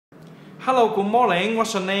Hello, good morning.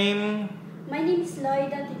 What's your name? My name is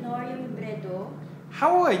Luoida Membredo.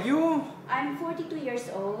 How old are you? I'm 42 years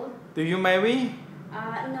old. Do you marry?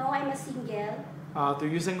 No, I'm a single. Do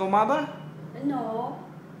you single mother? No.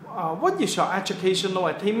 What is your educational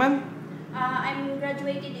attainment? I'm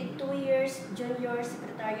graduated in 2 years junior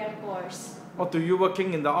secretarial course. Or do you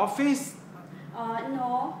working in the office?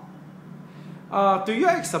 No. Do you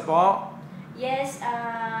export? Yes,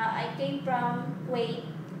 I came from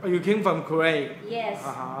Kuwait. You came from Kuwait? Yes.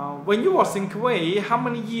 When you was in Kuwait, how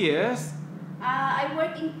many years? I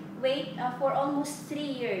worked in Kuwait for almost 3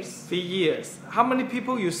 years. 3 years. How many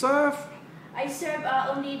people you serve? I serve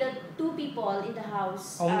only the 2 people in the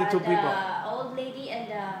house. Only 2 people? The old lady and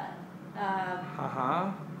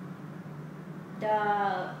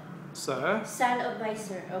the Sir? son of my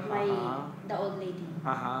the old lady.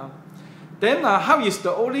 Then how is the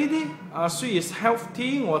old lady? She is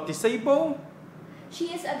healthy or disabled?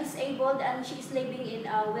 She is disabled and she is living in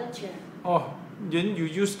a wheelchair. Oh, you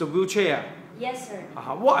use the wheelchair? Yes, sir.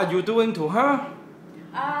 What are you doing to her?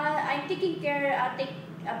 I'm taking care,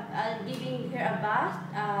 giving her a bath,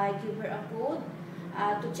 give her a food,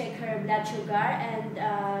 to check her blood sugar, and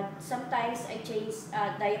sometimes I change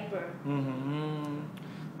diaper.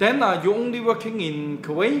 Then you only working in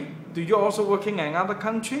Kuwait? Do you also working in another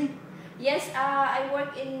country? Yes, I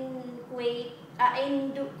work in Kuwait, in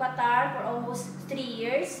Qatar for almost 3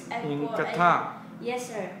 years. And in Qatar? Yes,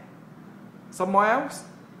 sir. Somewhere else?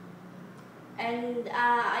 And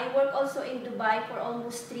I work also in Dubai for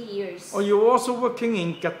almost 3 years. Oh, you're also working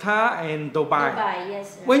in Qatar and Dubai? Dubai,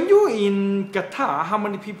 yes, sir. When you're in Qatar, how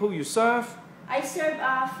many people you serve? I serve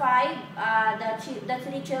 5, the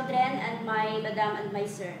 3 children and my madam and my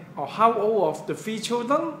sir. Oh, how old of the 3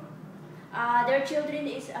 children? Their children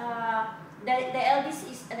is, the eldest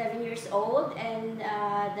is 11 years old, and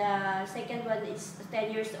the second one is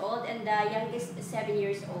 10 years old, and the youngest is 7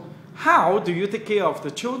 years old. How do you take care of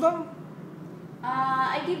the children?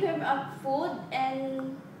 I give him food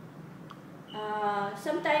and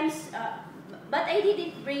sometimes, but I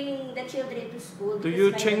didn't bring the children to school. Do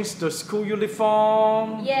you change the school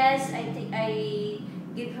uniform? Yes, I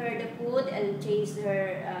give her the food and change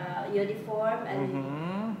her uniform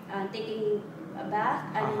and taking a bath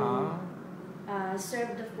and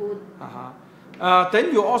serve the food.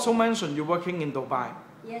 Then you also mentioned you're working in Dubai.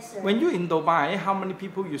 Yes, sir. When you're in Dubai, how many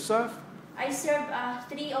people you serve? I serve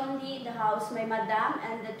 3 only in the house, my madam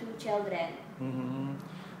and the 2 children.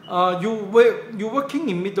 You working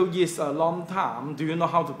in Middle East a long time. Do you know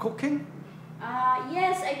how to cooking?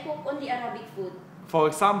 Yes, I cook only Arabic food. For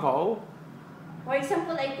example? For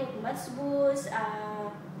example, I cook matzbuz,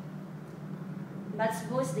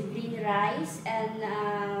 the green rice,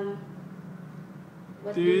 and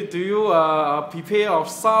do you prepare of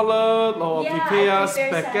salad or prepare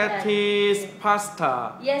spaghetti,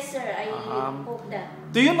 pasta? Yes, sir. I cook that.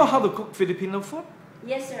 Do you know how to cook Filipino food?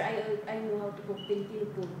 Yes, sir. I know how to cook Filipino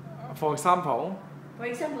food. For example? For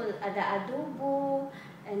example, the adobo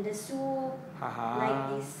and the soup,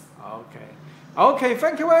 like this. Okay. Okay,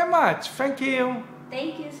 thank you very much. Thank you.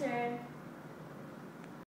 Thank you, sir.